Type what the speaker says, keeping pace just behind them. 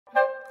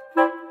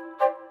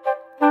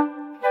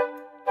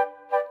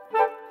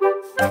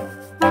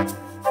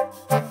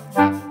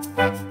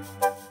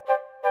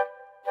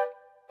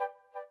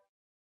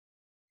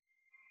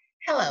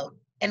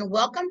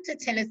Welcome to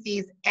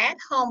Tennessee's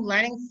at-home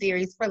learning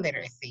series for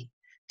literacy.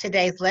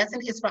 Today's lesson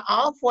is for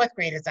all fourth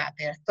graders out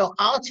there, so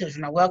all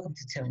children are welcome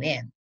to tune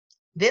in.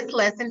 This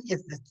lesson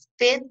is the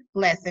fifth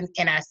lesson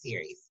in our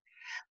series.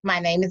 My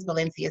name is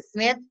Valencia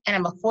Smith, and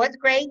I'm a fourth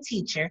grade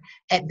teacher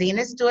at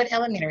Venus Stewart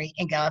Elementary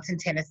in Gallatin,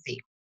 Tennessee.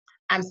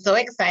 I'm so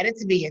excited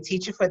to be your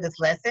teacher for this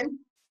lesson.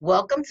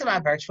 Welcome to my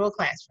virtual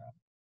classroom.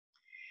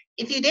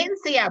 If you didn't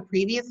see our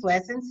previous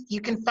lessons, you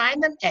can find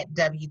them at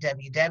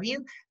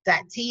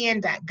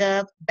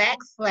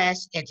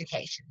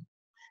www.tn.gov/education.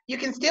 You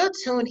can still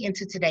tune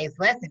into today's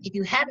lesson if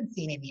you haven't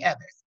seen any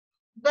others,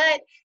 but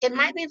it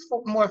might be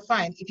more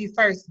fun if you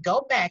first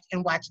go back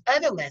and watch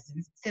other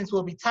lessons, since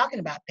we'll be talking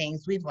about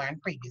things we've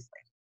learned previously.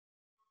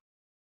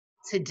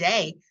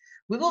 Today,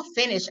 we will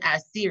finish our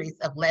series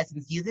of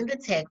lessons using the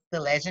text, The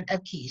Legend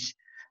of Keesh,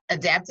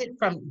 adapted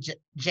from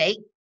Jack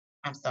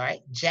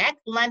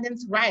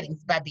London's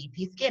writings by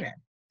B.P. Skinner.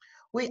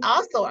 We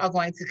also are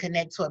going to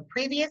connect to a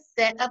previous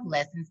set of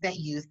lessons that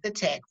use the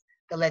text,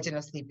 The Legend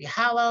of Sleepy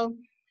Hollow.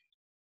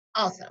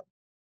 Also,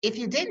 if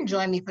you didn't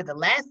join me for the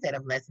last set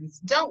of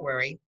lessons, don't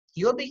worry,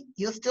 you'll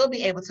still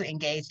be able to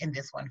engage in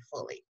this one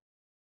fully.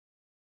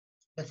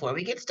 Before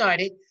we get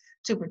started,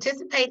 to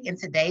participate in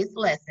today's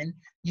lesson,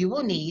 you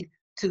will need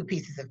 2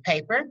 pieces of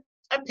paper,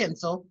 a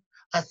pencil,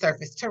 a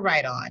surface to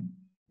write on,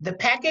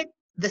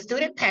 the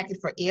student packet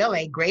for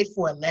ELA Grade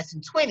 4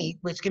 Lesson 20,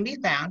 which can be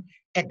found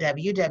at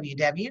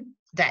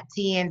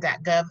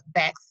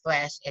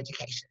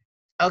www.tn.gov/education.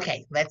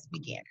 Okay, let's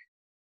begin.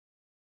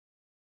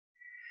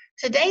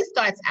 Today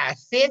starts our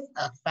 5th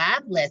of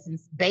 5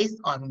 lessons based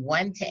on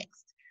one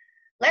text.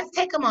 Let's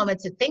take a moment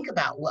to think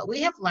about what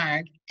we have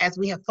learned as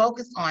we have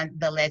focused on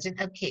the legend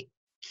of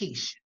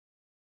Keesh.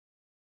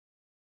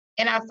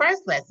 In our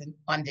first lesson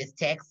on this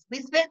text,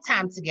 we spent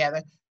time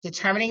together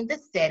determining the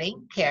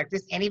setting,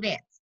 characters, and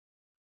events.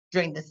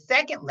 During the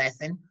second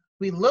lesson,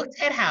 we looked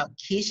at how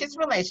Keesh's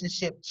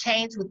relationship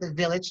changed with the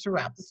village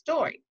throughout the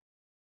story.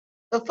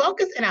 The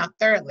focus in our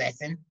third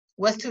lesson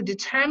was to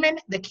determine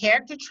the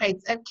character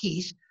traits of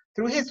Keesh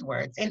through his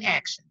words and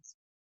actions.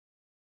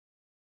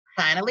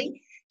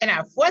 Finally, in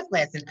our fourth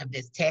lesson of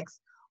this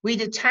text, we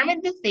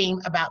determined the theme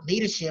about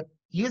leadership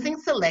using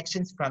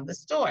selections from the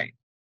story.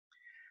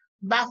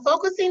 By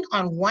focusing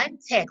on one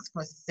text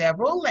for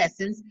several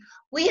lessons,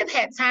 we have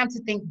had time to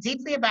think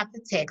deeply about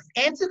the text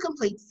and to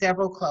complete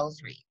several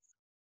closed reads.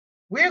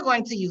 We're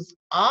going to use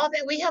all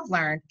that we have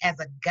learned as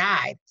a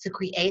guide to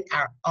create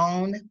our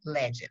own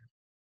legend.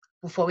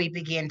 Before we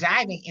begin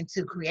diving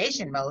into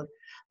creation mode,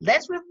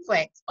 let's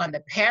reflect on the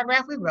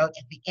paragraph we wrote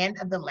at the end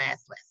of the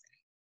last lesson.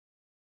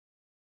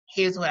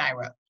 Here's what I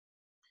wrote.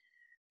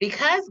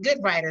 Because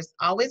good writers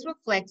always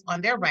reflect on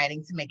their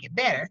writing to make it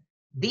better,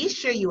 be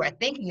sure you are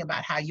thinking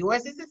about how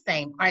yours is the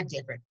same or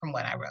different from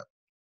what I wrote.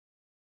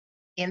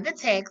 In the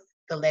text,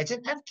 The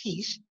Legend of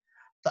Keesh,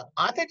 the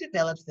author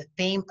develops the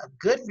theme of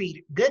good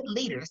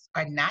leaders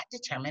are not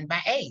determined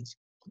by age,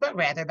 but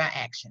rather by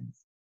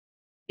actions.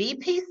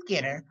 B.P.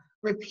 Skinner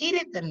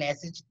repeated the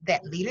message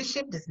that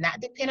leadership does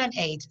not depend on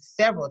age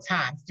several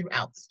times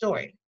throughout the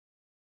story.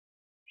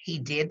 He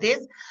did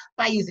this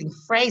by using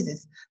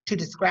phrases to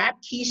describe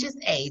Keesh's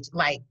age,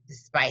 like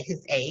despite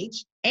his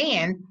age,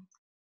 and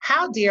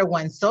how dare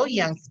one so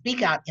young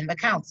speak out in the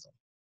council.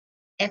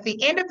 At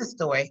the end of the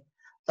story,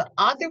 the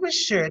author was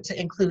sure to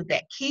include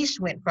that Keesh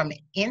went from an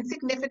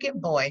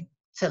insignificant boy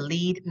to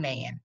lead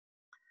man.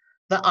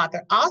 The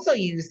author also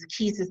used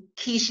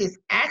Keesh's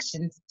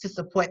actions to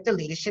support the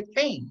leadership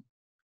theme.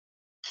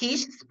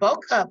 Keesh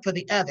spoke up for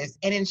the others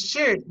and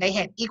ensured they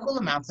had equal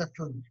amounts of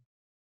food.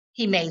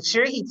 He made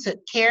sure he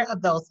took care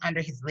of those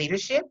under his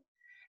leadership.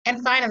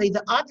 And finally,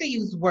 the author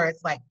used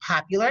words like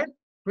popular,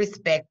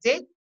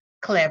 respected,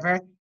 clever,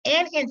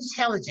 and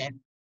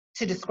intelligent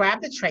to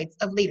describe the traits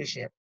of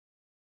leadership.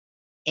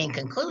 In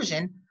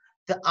conclusion,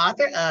 the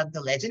author of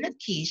The Legend of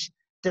Keesh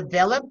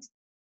developed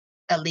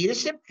a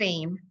leadership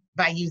theme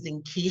by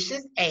using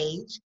Keesh's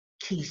age,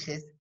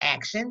 Keesh's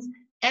actions,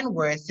 and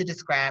words to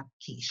describe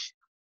Keesh.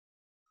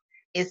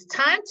 It's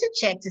time to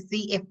check to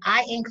see if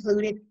I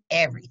included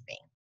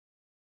everything.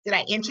 Did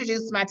I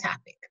introduce my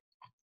topic?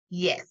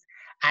 Yes,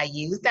 I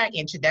used our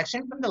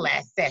introduction from the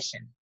last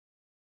session.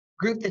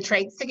 Group the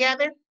traits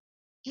together?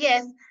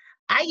 Yes,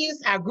 I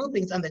used our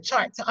groupings on the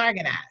chart to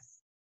organize.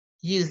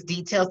 Use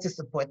details to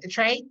support the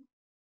trait?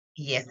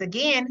 Yes,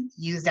 again,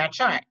 used our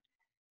chart.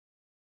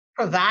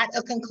 Provide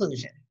a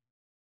conclusion?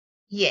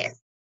 Yes.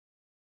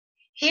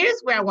 Here's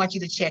where I want you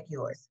to check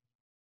yours.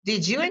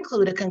 Did you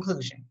include a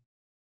conclusion?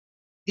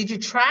 Did you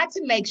try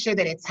to make sure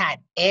that it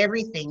tied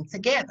everything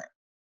together?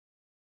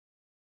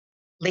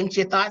 Linked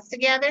your thoughts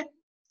together?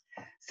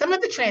 Some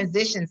of the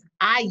transitions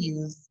I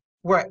used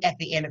were at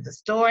the end of the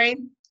story,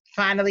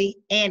 finally,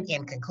 and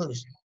in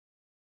conclusion.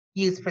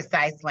 Use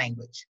precise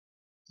language.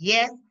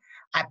 Yes,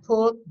 I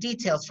pulled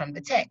details from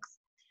the text.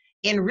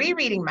 In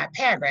rereading my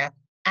paragraph,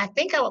 I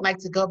think I would like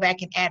to go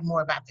back and add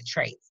more about the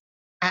traits.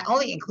 I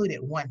only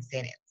included one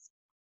sentence.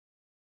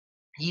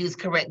 Use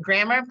correct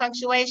grammar and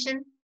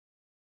punctuation?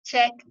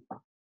 Check.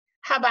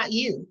 How about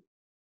you?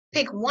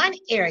 Pick one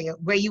area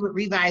where you would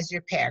revise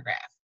your paragraph.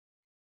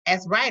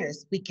 As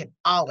writers, we can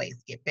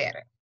always get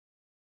better.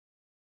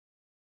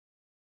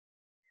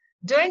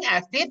 During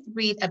our fifth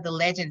read of the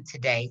legend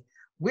today,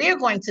 we're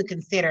going to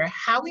consider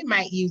how we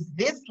might use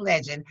this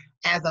legend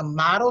as a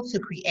model to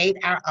create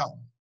our own.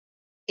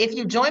 If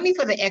you join me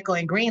for the Echo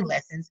and Green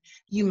lessons,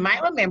 you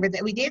might remember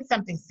that we did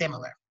something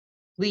similar.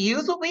 We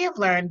used what we have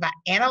learned by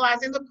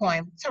analyzing the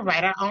poem to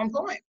write our own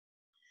poem.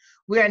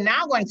 We are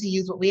now going to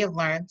use what we have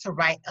learned to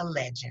write a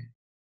legend.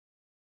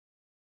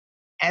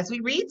 As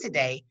we read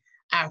today,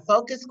 our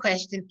focus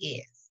question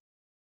is,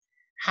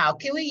 how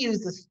can we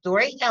use the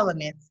story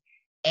elements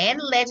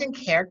and legend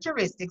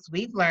characteristics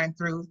we've learned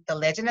through the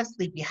Legend of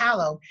Sleepy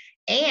Hollow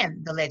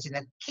and the Legend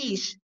of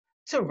Keesh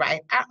to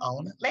write our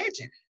own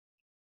legend?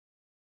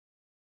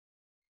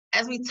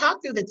 As we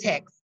talk through the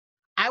text,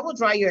 I will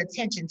draw your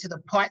attention to the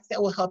parts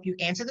that will help you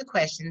answer the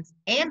questions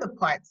and the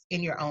parts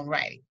in your own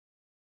writing.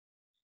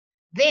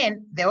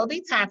 Then there will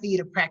be time for you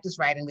to practice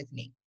writing with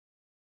me.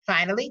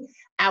 Finally,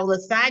 I will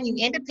assign you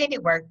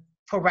independent work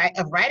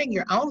of writing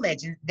your own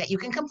legend that you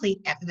can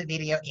complete after the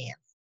video ends.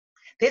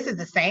 This is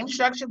the same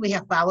structure we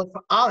have followed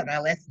for all of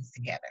our lessons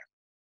together.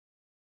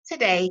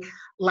 Today,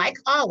 like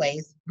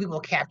always, we will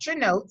capture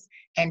notes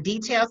and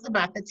details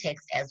about the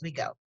text as we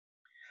go.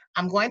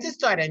 I'm going to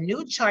start a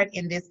new chart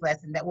in this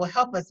lesson that will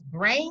help us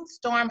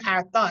brainstorm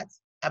our thoughts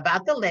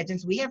about the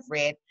legends we have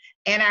read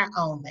and our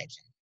own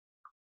legend.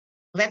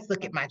 Let's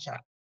look at my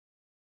chart.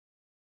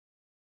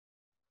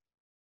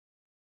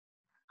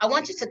 I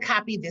want you to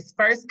copy this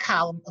first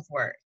column of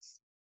words.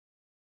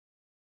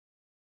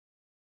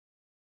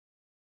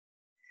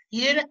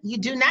 You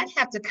do not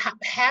have to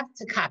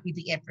copy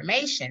the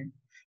information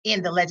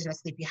in the Legend of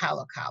Sleepy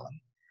Hollow column.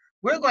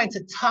 We're going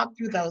to talk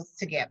through those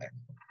together.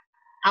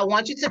 I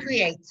want you to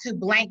create two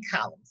blank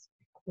columns,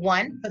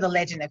 one for the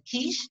Legend of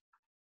Keesh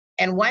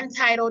and one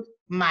titled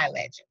My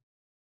Legend.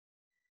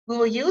 We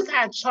will use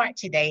our chart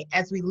today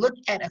as we look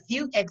at a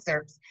few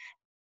excerpts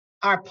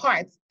or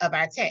parts of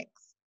our text.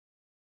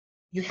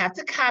 You have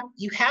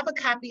a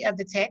copy of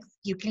the text,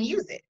 you can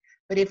use it.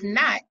 But if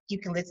not, you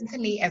can listen to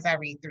me as I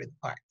read through the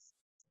parts.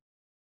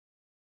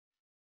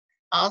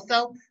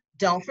 Also,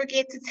 don't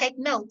forget to take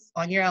notes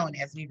on your own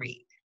as we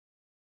read.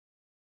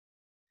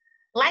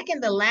 Like in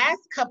the last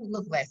couple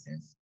of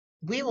lessons,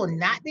 we will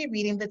not be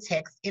reading the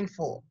text in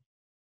full.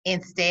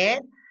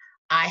 Instead,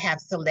 I have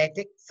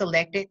selected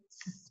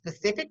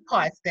specific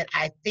parts that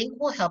I think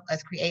will help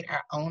us create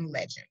our own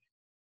legend.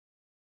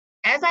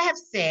 As I have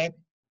said,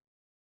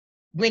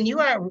 when you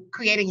are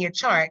creating your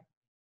chart,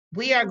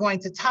 we are going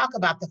to talk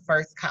about the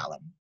first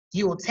column.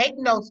 You will take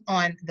notes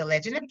on the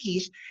Legend of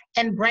Keesh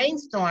and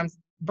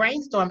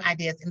brainstorm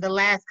ideas in the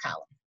last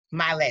column,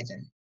 My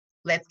Legend.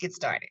 Let's get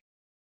started.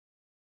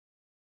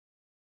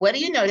 What do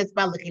you notice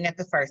by looking at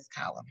the first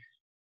column?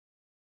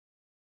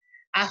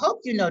 I hope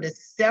you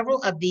notice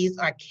several of these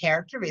are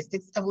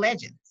characteristics of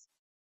legends.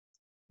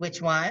 Which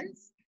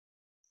ones?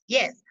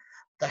 Yes,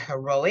 the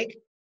heroic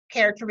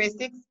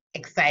characteristics,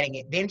 exciting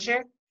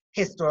adventure,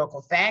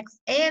 historical facts,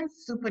 and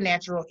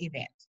supernatural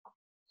events.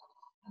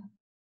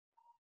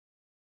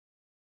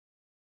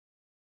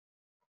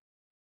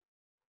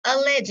 A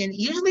legend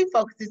usually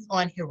focuses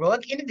on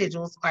heroic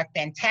individuals or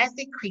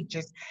fantastic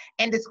creatures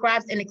and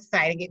describes an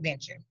exciting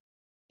adventure.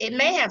 It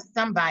may have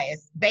some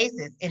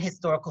basis in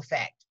historical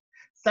fact,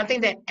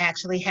 something that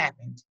actually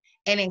happened,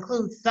 and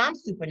includes some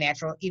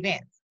supernatural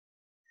events.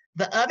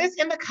 The others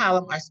in the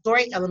column are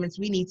story elements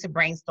we need to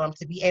brainstorm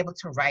to be able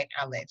to write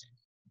our legend.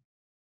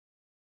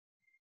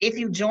 If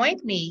you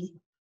joined me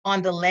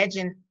on the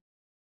Legend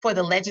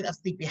of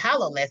Sleepy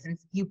Hollow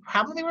lessons, you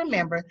probably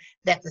remember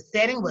that the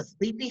setting was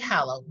Sleepy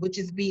Hollow, which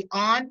is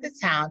beyond the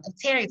town of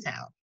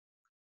Tarrytown.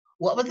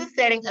 What was the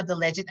setting of the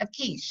Legend of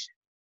Keesh?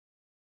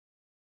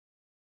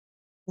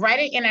 Write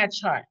it in our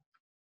chart.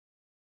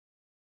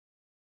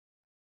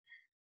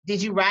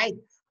 Did you write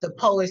the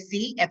polar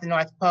sea at the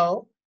North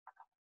Pole?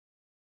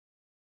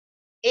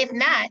 If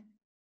not,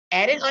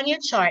 add it on your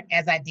chart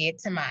as I did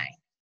to mine.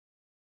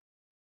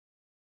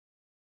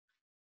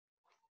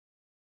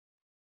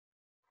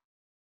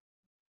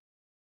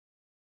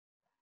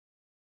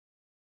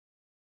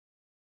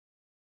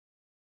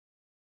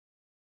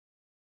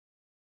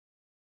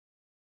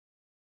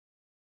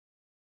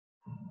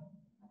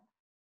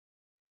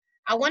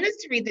 I want us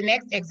to read the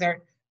next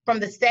excerpt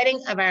from the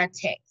setting of our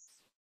text.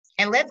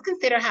 And let's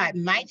consider how it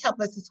might help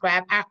us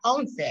describe our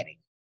own setting.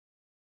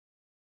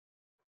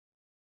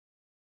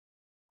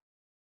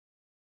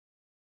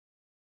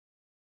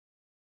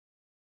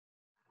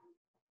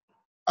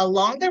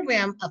 Along the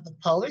rim of the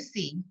polar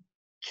sea,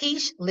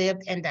 Keesh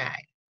lived and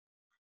died.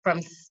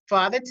 From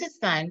father to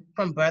son,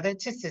 from brother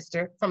to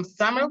sister, from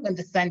summer when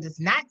the sun does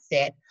not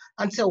set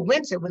until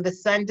winter when the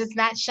sun does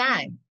not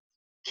shine.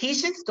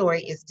 Keesh's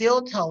story is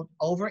still told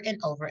over and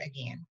over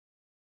again.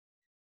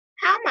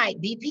 How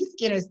might B.P.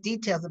 Skinner's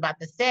details about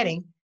the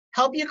setting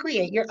help you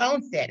create your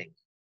own setting?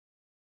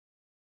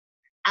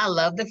 I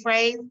love the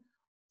phrase,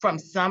 from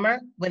summer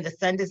when the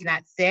sun does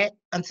not set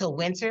until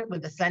winter when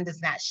the sun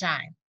does not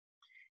shine.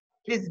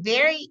 It is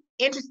very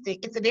interesting.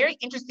 It's a very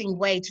interesting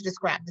way to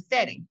describe the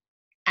setting.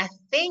 I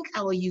think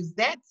I will use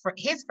that for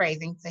his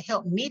phrasing to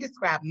help me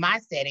describe my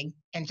setting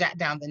and jot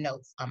down the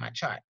notes on my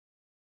chart.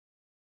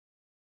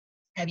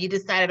 Have you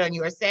decided on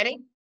your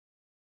setting?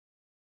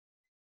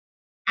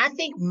 I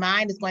think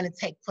mine is going to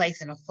take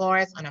place in a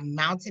forest on a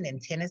mountain in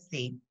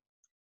Tennessee.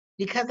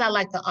 Because I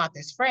like the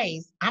author's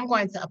phrase, I'm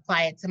going to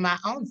apply it to my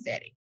own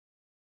setting.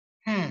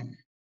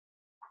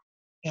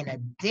 In a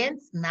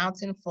dense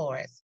mountain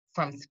forest,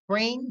 from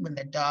spring when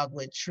the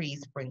dogwood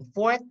trees spring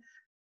forth,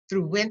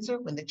 through winter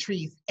when the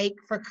trees ache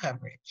for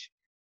coverage.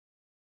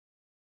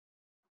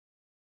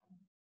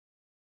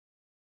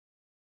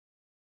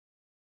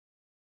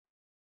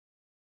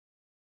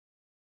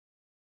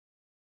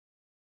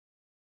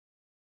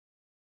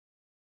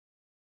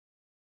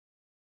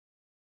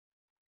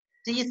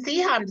 Do you see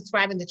how I'm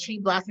describing the tree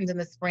blossoms in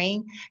the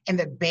spring and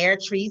the bare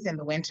trees in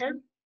the winter?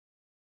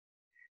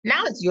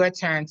 Now it's your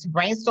turn to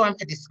brainstorm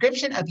a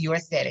description of your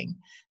setting.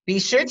 Be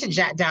sure to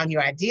jot down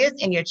your ideas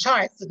in your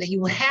charts so that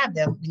you will have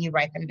them when you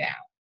write them down.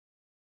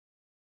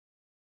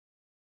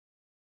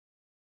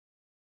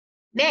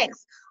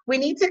 Next, we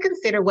need to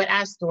consider what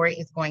our story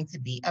is going to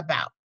be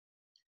about.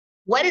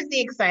 What is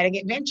the exciting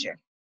adventure?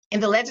 In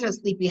the legend of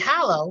Sleepy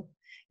Hollow,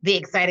 the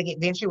exciting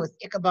adventure was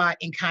Ichabod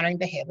encountering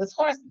the headless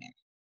horseman.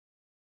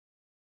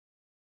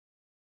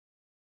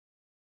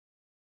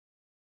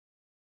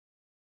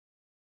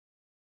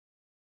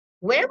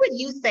 Where would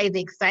you say the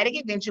exciting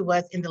adventure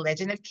was in the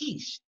legend of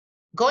Keesh?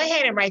 Go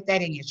ahead and write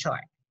that in your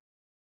chart.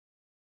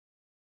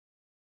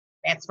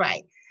 That's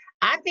right.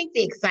 I think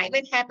the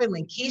excitement happened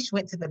when Keesh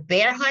went to the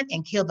bear hunt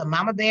and killed the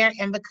mama bear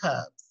and the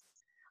cubs.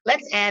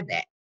 Let's add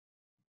that.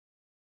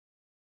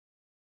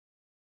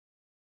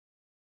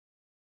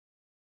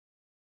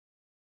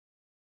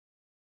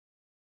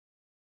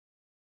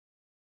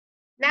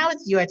 Now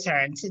it's your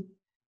turn to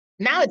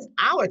Now it's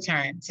our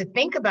turn to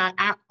think about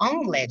our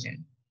own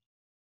legend.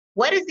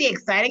 What is the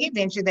exciting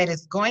adventure that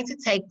is going to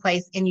take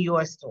place in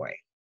your story?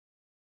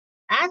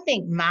 I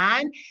think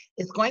mine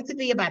is going to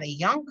be about a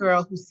young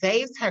girl who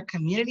saves her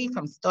community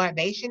from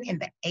starvation in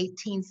the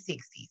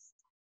 1860s.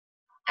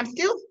 I'm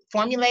still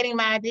formulating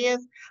my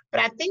ideas,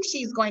 but I think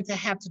she's going to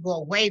have to go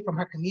away from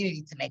her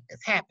community to make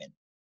this happen.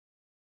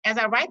 As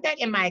I write that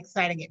in my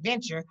exciting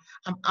adventure,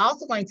 I'm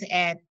also going to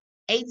add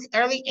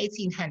early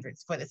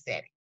 1800s for the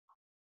setting.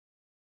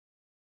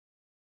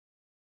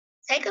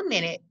 Take a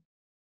minute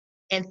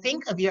and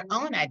think of your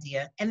own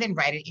idea and then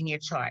write it in your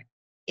chart.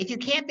 If you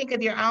can't think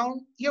of your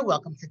own, you're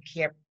welcome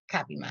to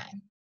copy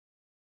mine.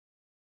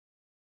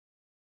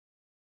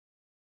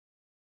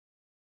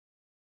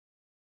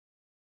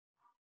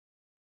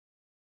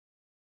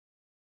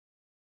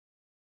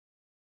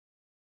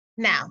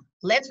 Now,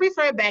 let's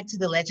refer back to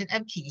the legend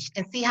of Keesh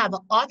and see how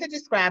the author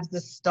describes the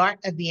start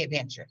of the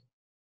adventure.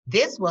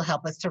 This will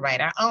help us to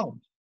write our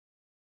own.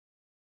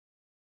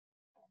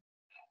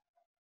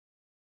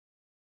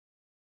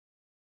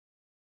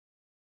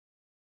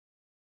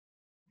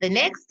 The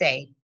next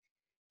day,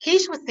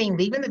 Keesh was seen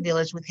leaving the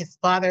village with his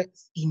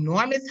father's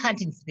enormous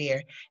hunting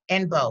spear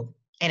and bow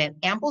and an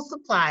ample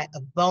supply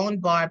of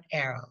bone-barbed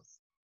arrows.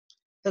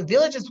 The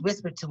villagers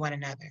whispered to one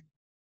another.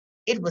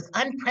 It was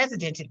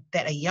unprecedented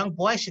that a young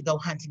boy should go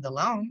hunting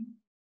alone.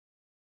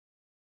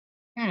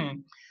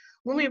 Hmm.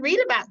 When we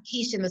read about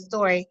Keesh in the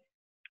story,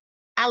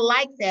 I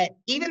like that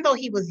even though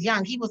he was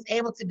young, he was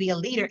able to be a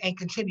leader and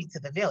contribute to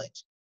the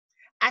village.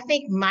 I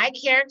think my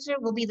character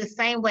will be the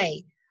same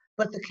way,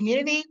 but the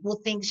community will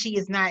think she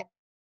is not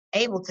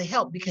able to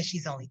help because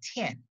she's only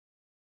 10.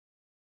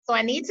 So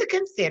I need to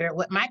consider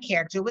what my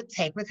character would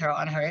take with her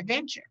on her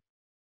adventure.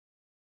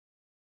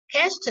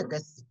 Kesh took a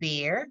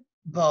spear,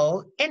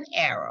 bow, and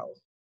arrow.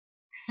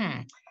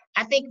 Hmm.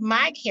 I think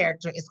my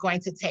character is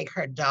going to take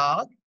her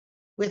dog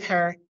with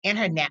her in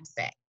her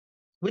knapsack,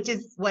 which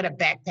is what a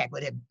backpack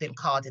would have been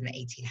called in the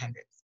 1800s.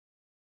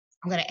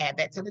 I'm going to add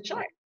that to the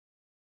chart.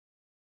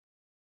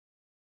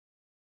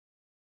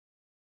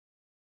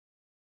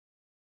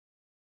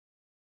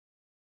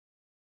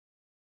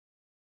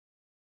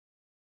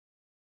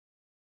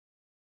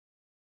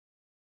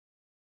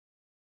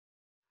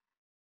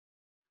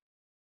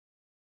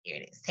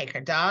 Here it is. Take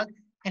her dog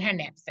and her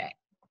knapsack.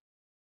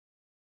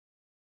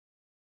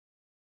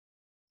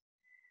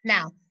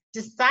 Now,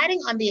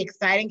 deciding on the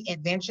exciting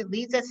adventure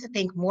leads us to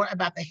think more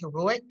about the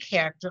heroic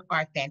character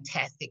or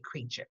fantastic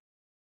creature.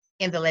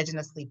 In the legend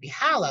of Sleepy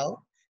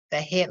Hollow,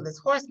 the headless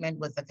horseman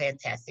was a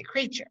fantastic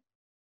creature.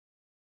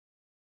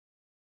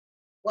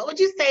 What would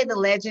you say the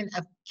legend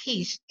of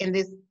Keesh in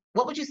this?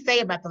 What would you say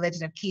about the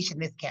legend of Keesh in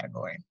this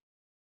category?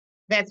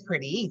 That's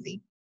pretty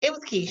easy. It was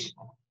Keesh.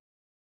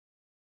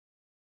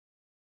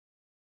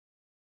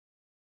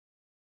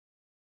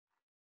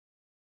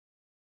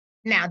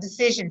 Now,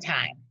 decision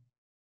time.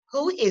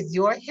 Who is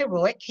your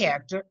heroic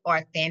character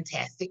or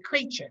fantastic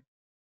creature?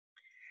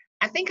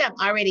 I think I've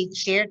already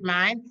shared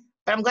mine,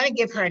 but I'm going to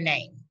give her a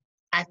name.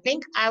 I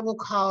think I will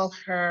call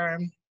her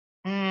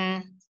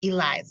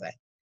Eliza.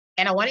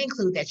 And I want to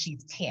include that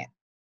she's 10.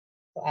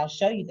 So I'll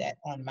show you that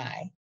on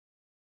my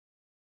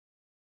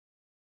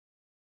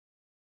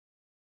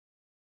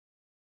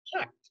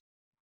chart.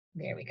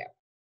 There we go.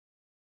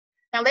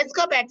 Now let's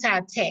go back to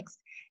our text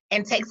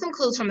and take some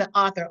clues from the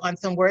author on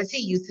some words he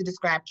used to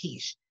describe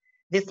Keesh.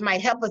 This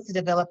might help us to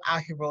develop our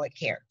heroic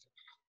character.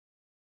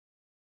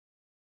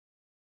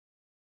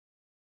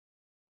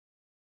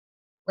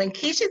 When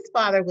Keesh's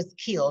father was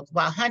killed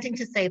while hunting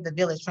to save the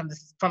village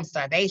from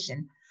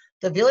starvation,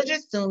 the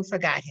villagers soon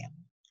forgot him.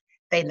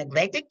 They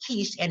neglected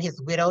Keesh and his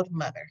widowed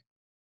mother,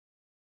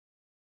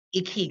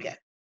 Ikiga,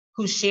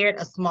 who shared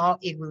a small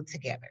igloo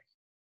together.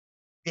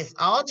 This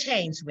all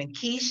changed when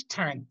Keesh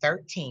turned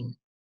 13.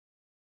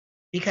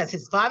 Because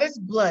his father's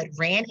blood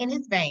ran in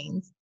his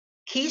veins,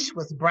 Keesh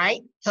was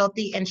bright,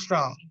 healthy, and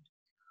strong.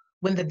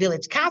 When the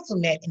village council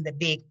met in the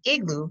big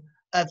igloo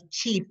of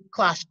Chief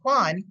Klosh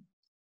Kwan,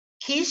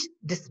 Keesh,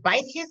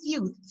 despite his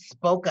youth,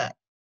 spoke up.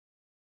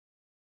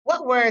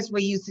 What words were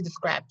used to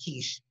describe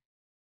Keesh?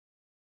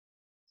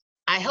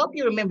 I hope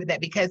you remember that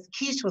because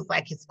Keesh was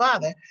like his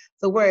father,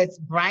 the words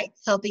bright,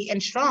 healthy,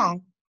 and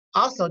strong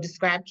also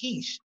describe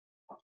Keesh.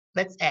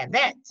 Let's add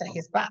that to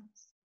his box.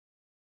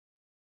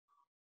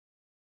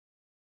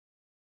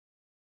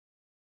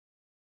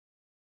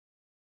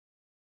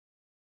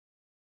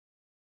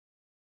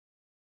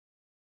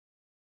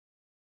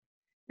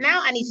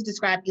 Now I need to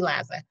describe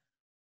Eliza.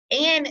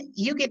 And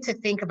you get to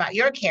think about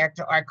your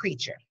character or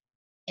creature.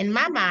 In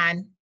my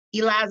mind,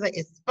 Eliza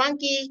is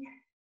spunky,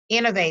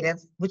 innovative,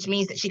 which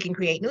means that she can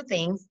create new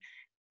things,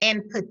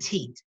 and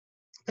petite.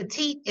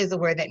 Petite is a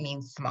word that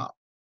means small.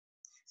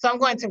 So I'm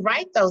going to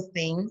write those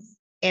things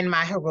in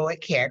my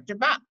heroic character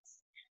box.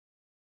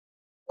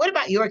 What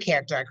about your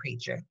character or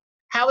creature?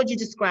 How would you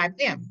describe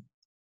them?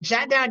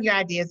 Jot down your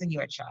ideas in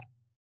your chart.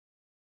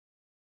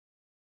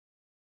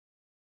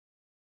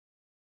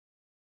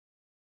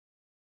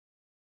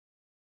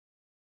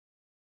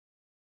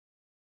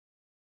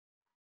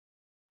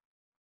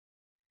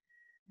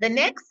 The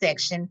next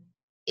section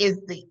is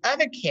the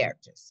other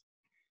characters.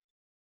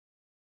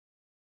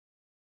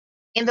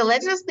 In The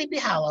Legend of Sleepy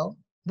Hollow,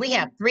 we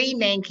have three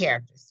main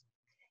characters,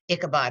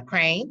 Ichabod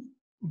Crane,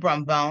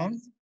 Brum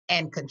Bones,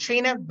 and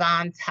Katrina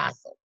Von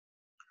Tassel.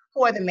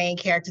 Who are the main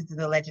characters in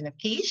The Legend of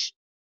Keesh?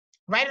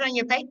 Write it on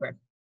your paper.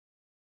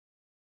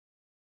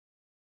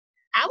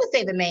 I would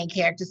say the main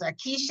characters are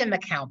Keesh and the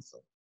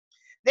Council.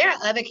 There are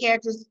other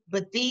characters,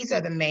 but these are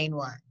the main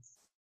ones.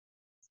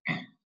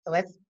 So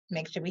let's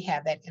make sure we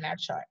have that in our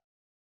chart.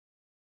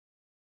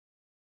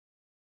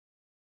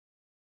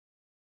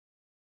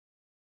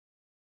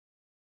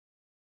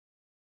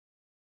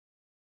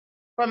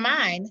 For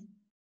mine,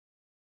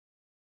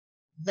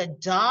 the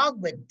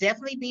dog would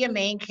definitely be a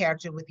main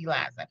character with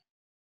Eliza.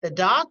 The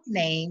dog's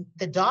name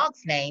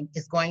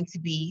is going to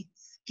be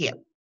Skip.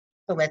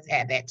 So let's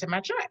add that to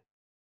my chart.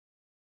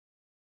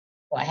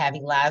 So I have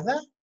Eliza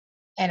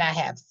and I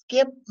have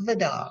Skip the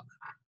dog.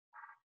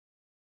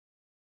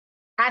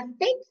 I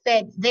think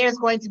that there's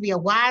going to be a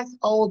wise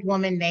old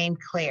woman named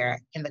Claire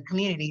in the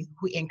community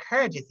who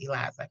encourages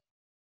Eliza.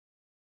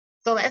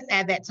 So let's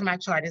add that to my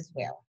chart as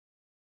well.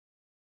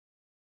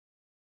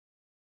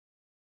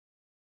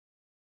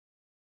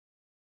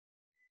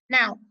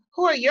 Now,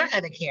 who are your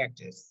other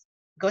characters?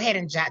 Go ahead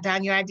and jot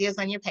down your ideas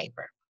on your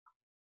paper.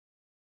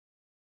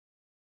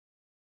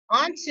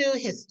 On to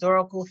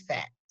historical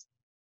fact.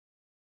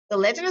 The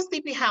Legend of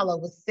Sleepy Hollow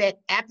was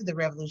set after the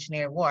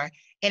Revolutionary War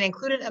and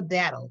included a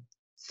battle,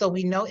 so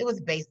we know it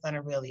was based on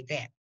a real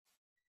event.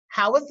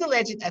 How was the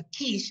legend of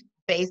Keesh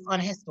based on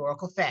a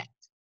historical fact?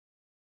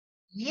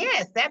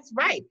 Yes, that's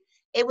right.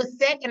 It was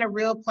set in a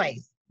real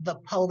place, the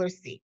Polar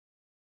Sea.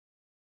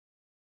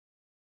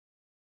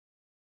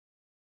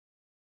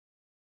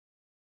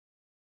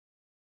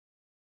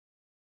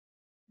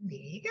 There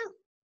you go.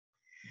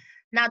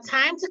 Now,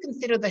 time to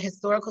consider the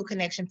historical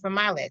connection for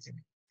my legend.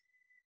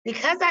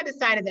 Because I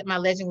decided that my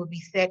legend would be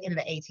set in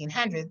the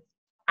 1800s,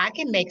 I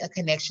can make a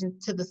connection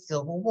to the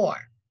Civil War.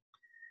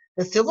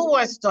 The Civil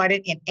War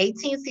started in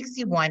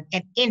 1861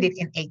 and ended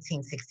in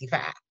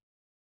 1865.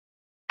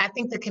 I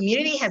think the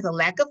community has a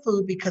lack of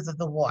food because of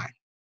the war,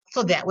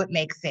 so that would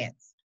make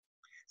sense.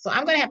 So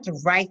I'm going to have to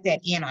write that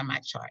in on my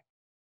chart.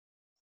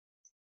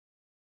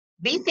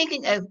 Be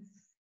thinking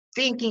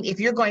if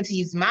you're going to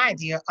use my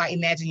idea or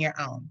imagine your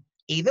own.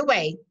 Either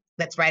way,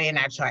 let's write in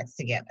our charts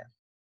together.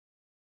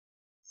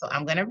 So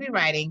I'm going to be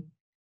writing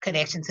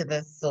connection to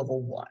the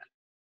Civil War.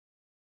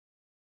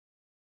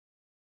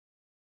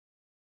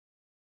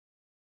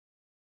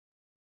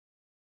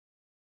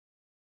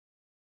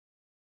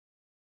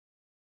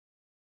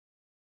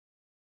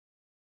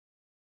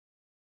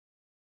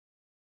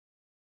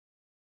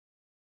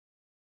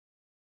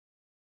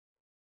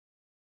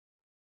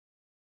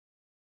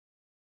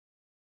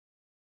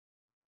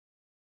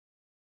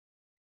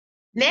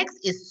 Next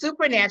is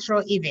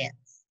supernatural events.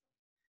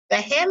 The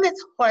Headless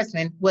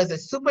Horseman was a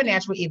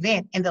supernatural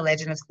event in the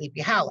Legend of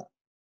Sleepy Hollow.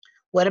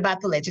 What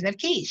about the Legend of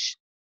Keesh?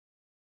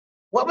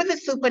 What were the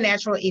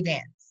supernatural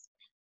events?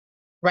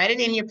 Write it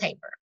in your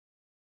paper.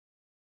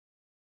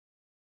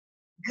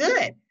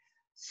 Good.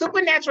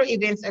 Supernatural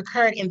events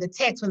occurred in the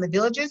text when the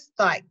villagers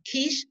thought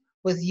Keesh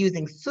was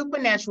using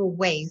supernatural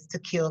ways to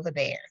kill the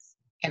bears.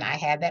 And I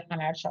had that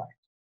on our chart.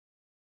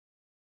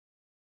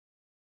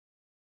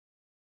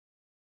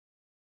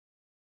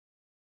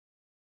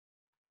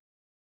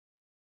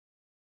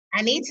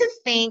 I need to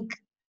think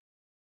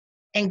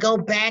and go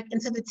back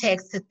into the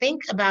text to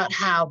think about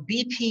how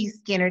B.P.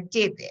 Skinner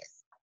did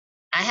this.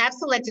 I have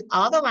selected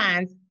all the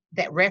lines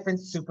that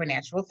reference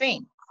supernatural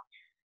themes.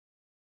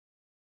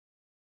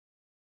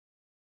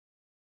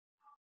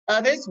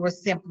 Others were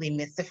simply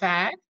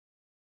mystified.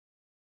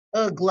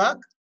 Gluck,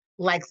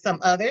 like some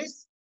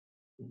others,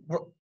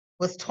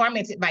 was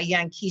tormented by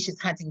young Keesh's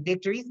hunting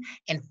victories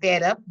and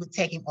fed up with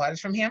taking orders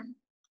from him.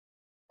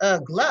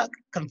 Gluck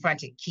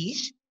confronted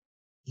Keesh.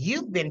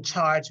 You've been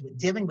charged with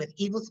dealing with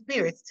evil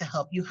spirits to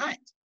help you hunt.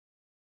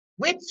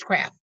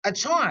 Witchcraft, a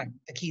charm,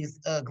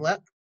 accused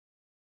Gluck.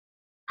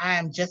 I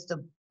am just a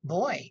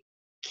boy,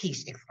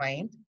 Keesh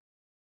exclaimed.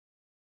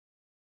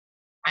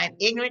 I'm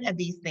ignorant of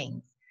these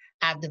things.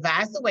 I've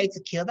devised a way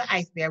to kill the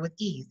ice bear with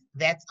ease.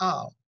 That's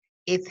all.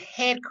 It's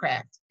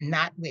headcraft,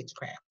 not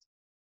witchcraft.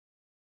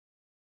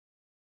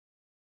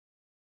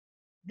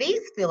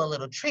 These feel a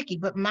little tricky,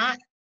 but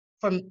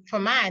for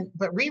mine,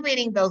 but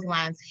rereading those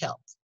lines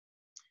helped.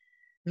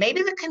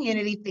 Maybe the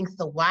community thinks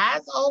the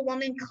wise old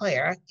woman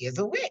Claire is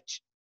a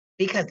witch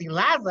because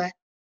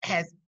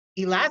has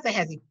Eliza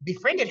has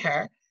befriended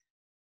her.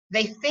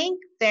 They think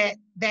that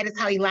is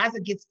how Eliza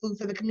gets food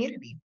for the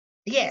community.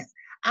 Yes,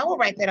 I will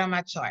write that on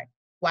my chart.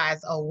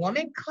 Wise old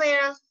woman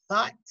Claire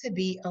thought to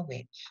be a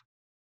witch.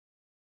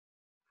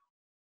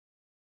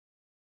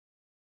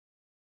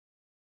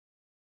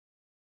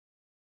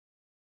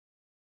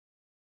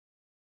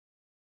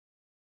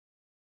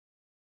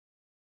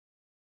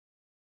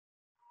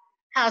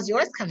 How's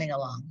yours coming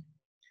along?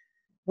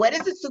 What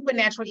is the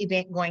supernatural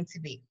event going to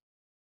be?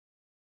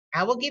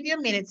 I will give you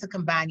a minute to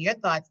combine your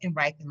thoughts and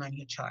write them on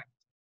your chart.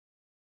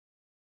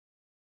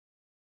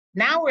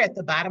 Now we're at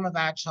the bottom of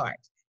our chart.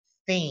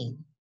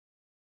 Theme.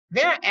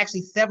 There are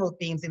actually several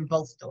themes in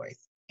both stories.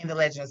 In The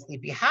Legend of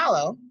Sleepy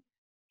Hollow,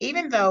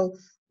 even though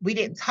we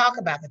didn't talk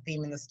about the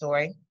theme in the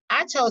story,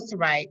 I chose to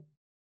write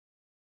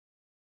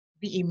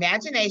the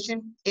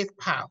imagination is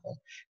powerful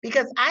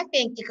because I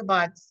think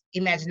Ichabod's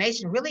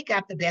imagination really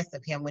got the best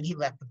of him when he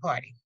left the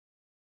party.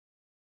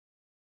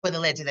 For The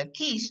Legend of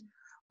Keesh,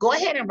 go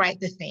ahead and write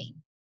the theme.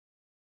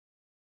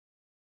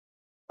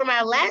 From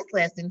our last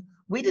lesson,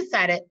 we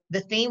decided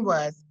the theme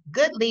was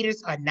good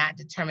leaders are not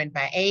determined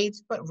by age,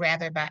 but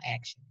rather by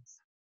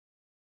actions.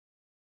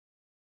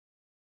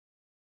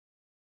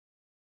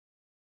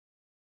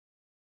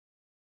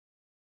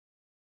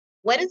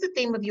 What is the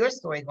theme of your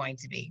story going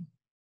to be?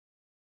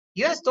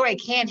 Your story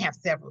can have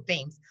several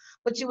themes,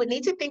 but you would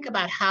need to think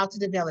about how to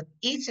develop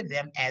each of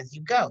them as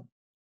you go.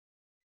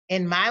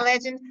 In my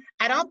legend,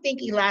 I don't think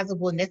Eliza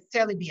will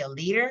necessarily be a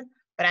leader,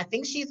 but I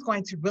think she's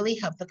going to really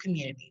help the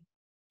community.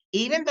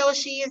 Even though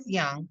she is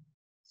young,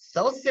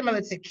 so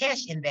similar to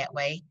Kesh in that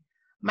way,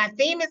 my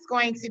theme is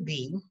going to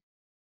be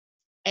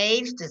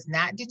age does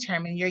not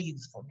determine your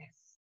usefulness.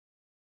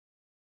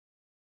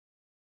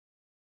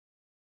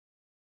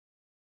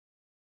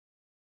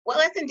 What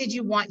lesson did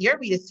you want your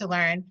readers to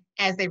learn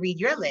as they read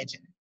your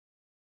legend?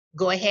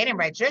 Go ahead and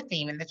write your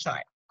theme in the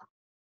chart.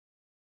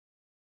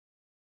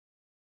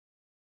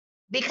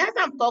 Because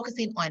I'm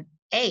focusing on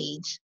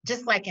age,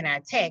 just like in our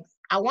text,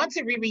 I want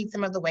to reread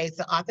some of the ways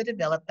the author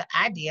developed the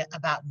idea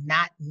about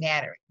not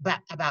mattering, but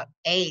about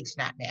age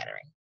not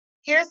mattering.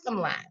 Here are some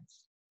lines.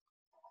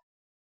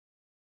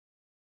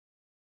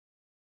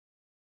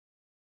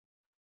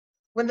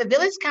 When the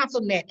village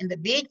council met in the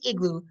big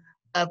igloo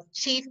of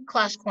Chief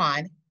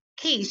Kloshkwan,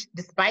 Keesh,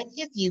 despite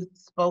his youth,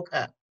 spoke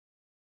up.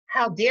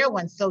 How dare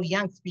one so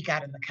young speak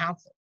out in the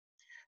council?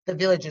 The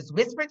villagers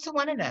whispered to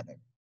one another.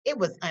 It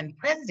was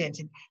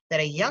unprecedented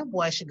that a young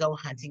boy should go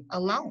hunting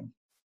alone.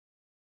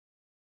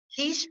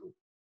 Keesh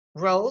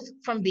rose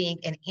from being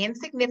an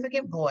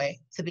insignificant boy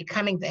to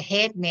becoming the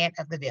head man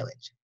of the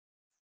village.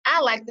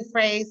 I like the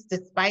phrase,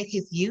 despite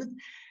his youth,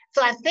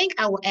 so I think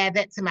I will add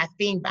that to my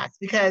theme box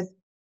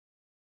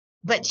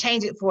but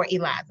change it for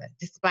Eliza,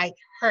 despite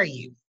her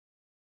youth.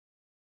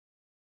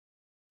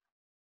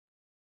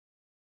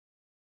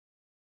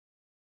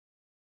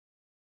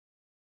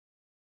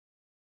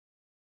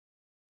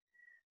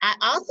 I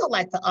also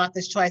like the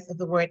author's choice of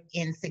the word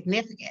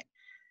insignificant.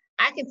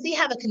 I can see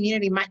how the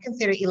community might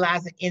consider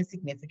Eliza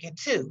insignificant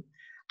too.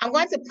 I'm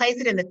going to place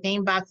it in the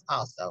theme box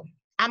also.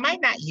 I might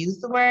not use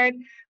the word,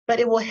 but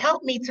it will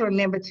help me to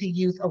remember to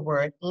use a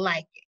word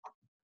like it.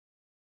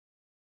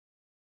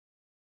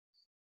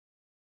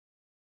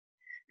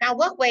 Now,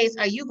 what ways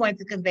are you going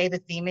to convey the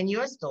theme in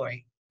your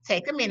story?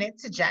 Take a minute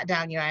to jot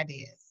down your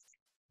ideas.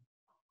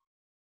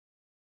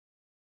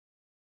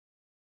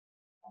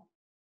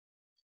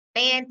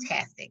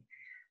 Fantastic.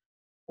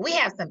 We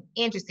have some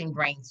interesting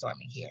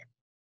brainstorming here.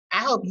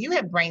 I hope you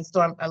have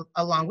brainstormed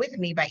along with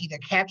me by either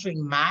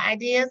capturing my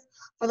ideas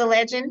for the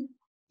legend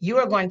you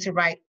are going to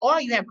write,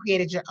 or you have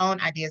created your own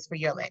ideas for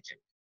your legend.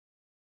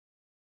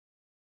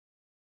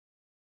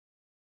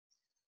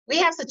 We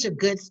have such a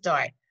good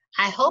start.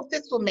 I hope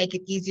this will make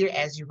it easier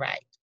as you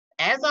write.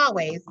 As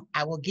always,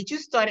 I will get you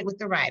started with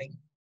the writing.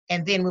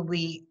 and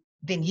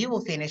then you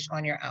will finish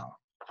on your own.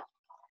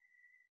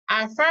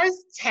 Our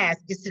first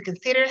task is to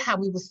consider how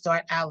we will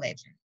start our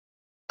legend.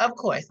 Of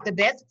course, the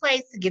best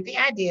place to get the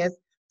ideas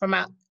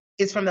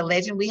is from the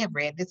legend we have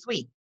read this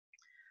week.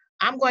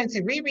 I'm going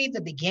to reread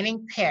the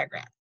beginning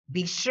paragraph.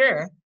 Be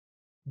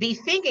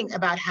thinking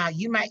about how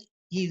you might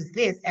use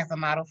this as a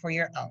model for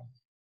your own.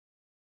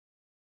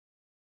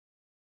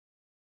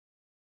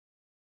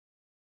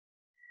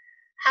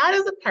 How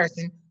does a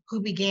person who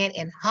began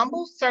in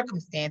humble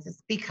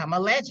circumstances become a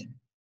legend?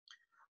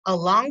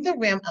 Along the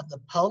rim of the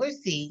polar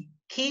sea,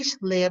 Keesh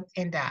lived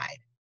and died.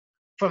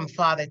 From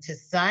father to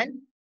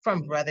son,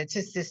 from brother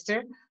to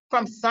sister,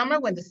 from summer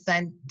when the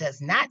sun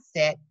does not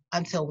set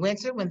until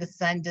winter when the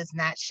sun does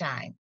not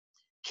shine.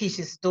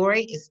 Keesh's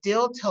story is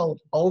still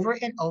told over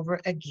and over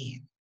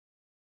again.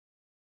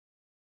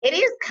 It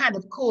is kind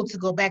of cool to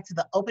go back to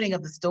the opening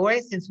of the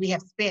story since we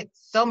have spent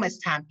so much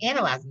time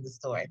analyzing the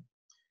story.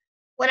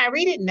 When I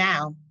read it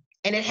now,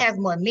 and it has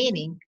more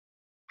meaning,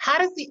 how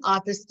does the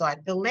author start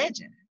the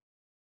legend?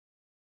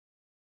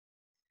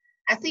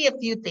 I see a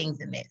few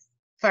things in this.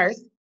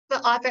 First, the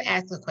author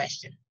asks a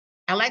question.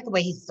 I like the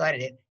way he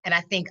started it, and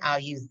I think I'll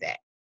use that.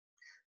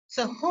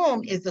 To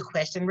whom is the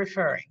question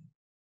referring?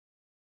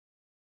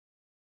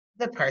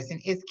 The person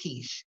is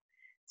Keesh.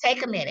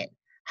 Take a minute.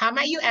 How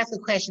might you ask a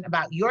question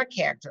about your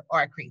character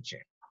or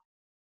creature?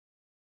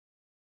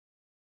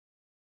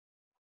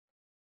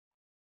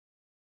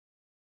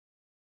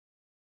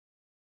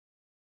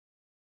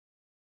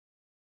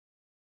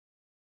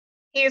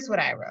 Here's what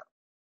I wrote.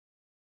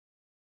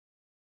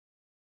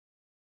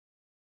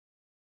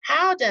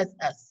 How does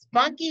a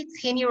spunky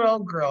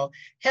 10-year-old girl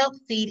help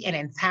feed an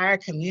entire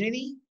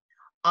community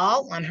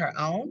all on her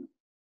own?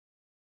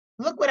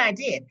 Look what I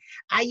did.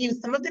 I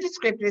used some of the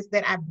descriptors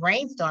that I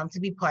brainstormed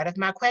to be part of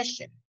my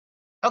question.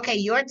 Okay,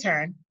 your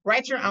turn.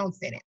 Write your own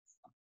sentence.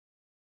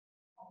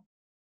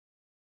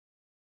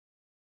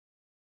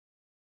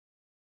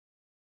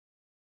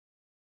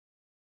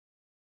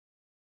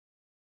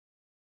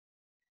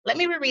 Let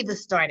me reread the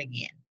start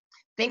again.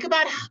 Think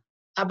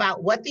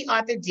about what the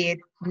author did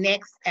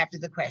next after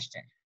the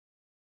question.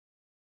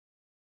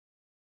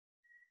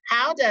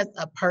 How does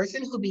a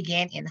person who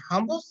began in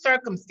humble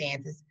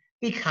circumstances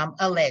become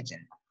a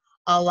legend?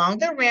 Along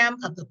the rim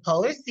of the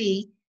polar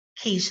sea,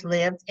 Keesh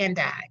lived and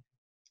died.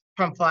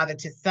 From father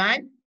to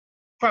son,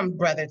 from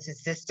brother to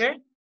sister,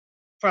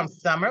 from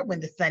summer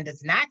when the sun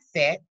does not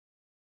set,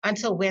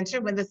 until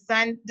winter when the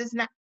sun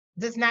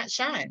does not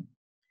shine.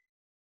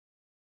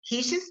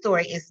 Keesh's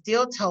story is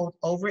still told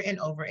over and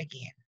over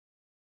again.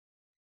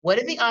 What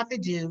did the author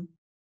do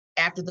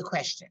after the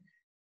question?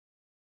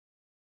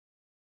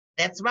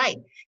 That's right.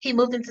 He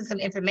moved into some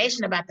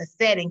information about the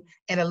setting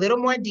and a little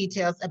more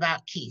details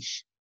about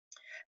Keesh.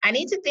 I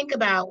need to think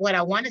about what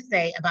I want to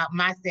say about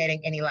my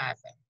setting and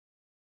Eliza.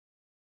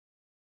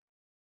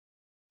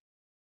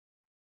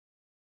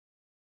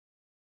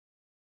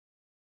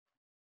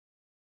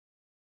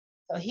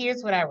 So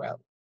here's what I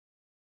wrote.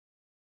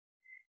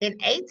 In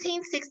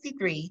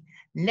 1863,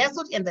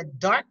 nestled in the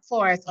dark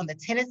forest on the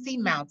Tennessee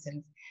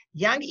mountains,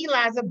 young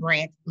Eliza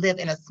Brandt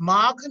lived in a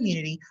small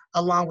community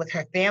along with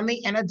her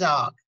family and a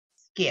dog,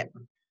 Skip.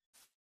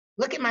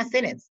 Look at my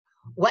sentence.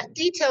 What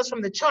details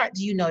from the chart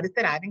do you notice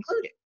that I've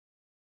included?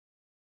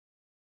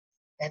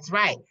 That's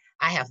right.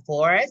 I have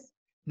forest,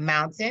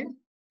 mountain,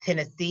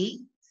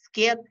 Tennessee,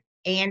 Skip,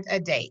 and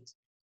a date.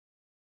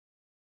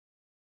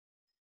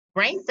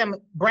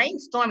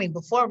 Brainstorming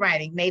before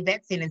writing made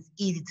that sentence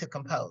easy to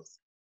compose.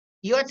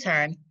 Your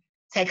turn.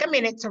 Take a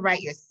minute to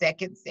write your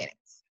second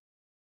sentence.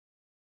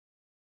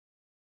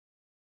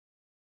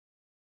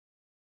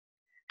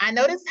 I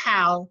noticed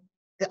how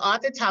the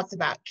author talks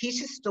about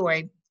Keesh's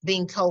story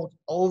being told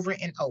over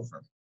and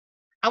over.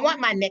 I want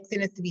my next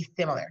sentence to be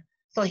similar.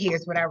 So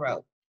here's what I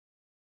wrote.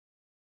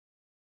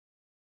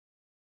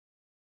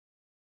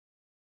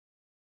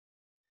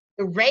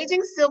 The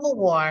raging Civil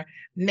War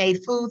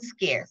made food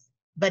scarce,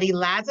 but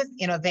Eliza's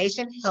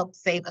innovation helped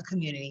save a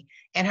community,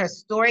 and her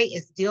story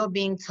is still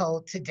being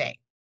told today.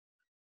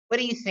 What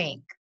do you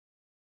think?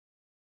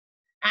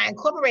 I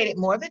incorporated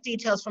more of the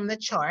details from the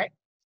chart,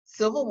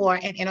 Civil War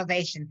and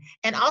innovation,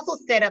 and also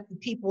set up the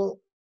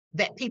people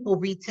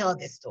retell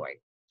this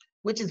story,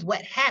 which is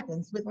what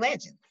happens with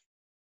legends.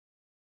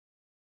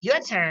 Your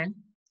turn.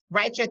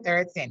 Write your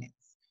third sentence.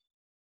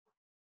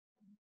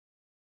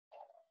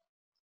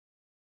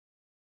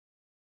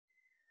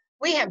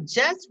 We have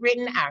just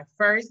written our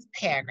first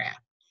paragraph.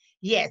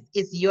 Yes,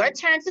 it's your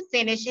turn to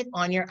finish it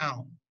on your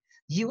own.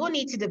 You will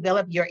need to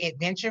develop your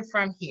adventure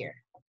from here.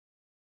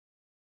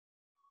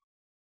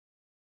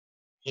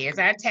 Here's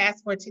our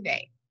task for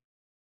today.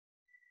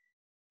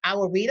 I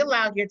will read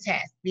aloud your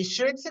task. Be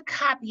sure to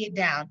copy it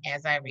down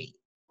as I read.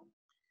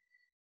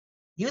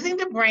 Using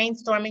the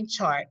brainstorming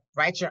chart,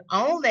 write your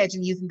own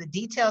legend using the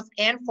details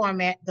and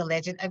format the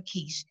legend of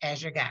Keesh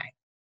as your guide.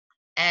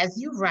 As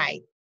you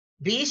write,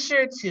 be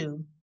sure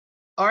to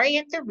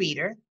orient the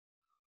reader,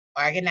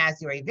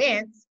 organize your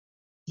events,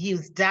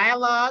 use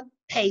dialogue,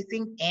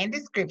 pacing, and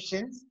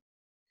descriptions,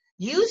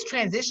 use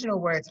transitional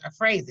words or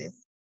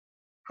phrases,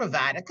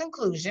 provide a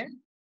conclusion,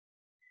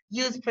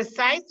 use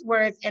precise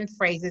words and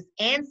phrases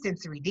and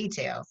sensory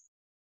details,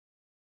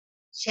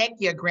 check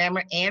your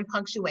grammar and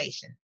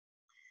punctuation.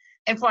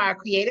 And for our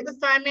creative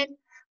assignment,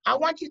 I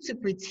want you to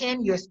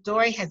pretend your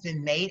story has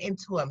been made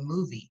into a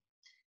movie.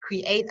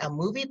 Create a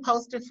movie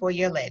poster for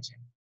your legend.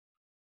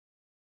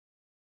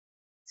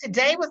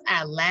 Today was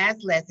our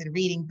last lesson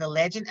reading The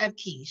Legend of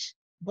Keesh.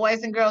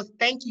 Boys and girls,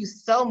 thank you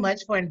so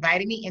much for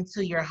inviting me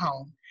into your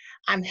home.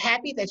 I'm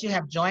happy that you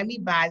have joined me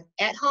by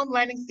At Home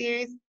Learning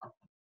Series.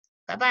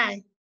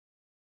 Bye-bye.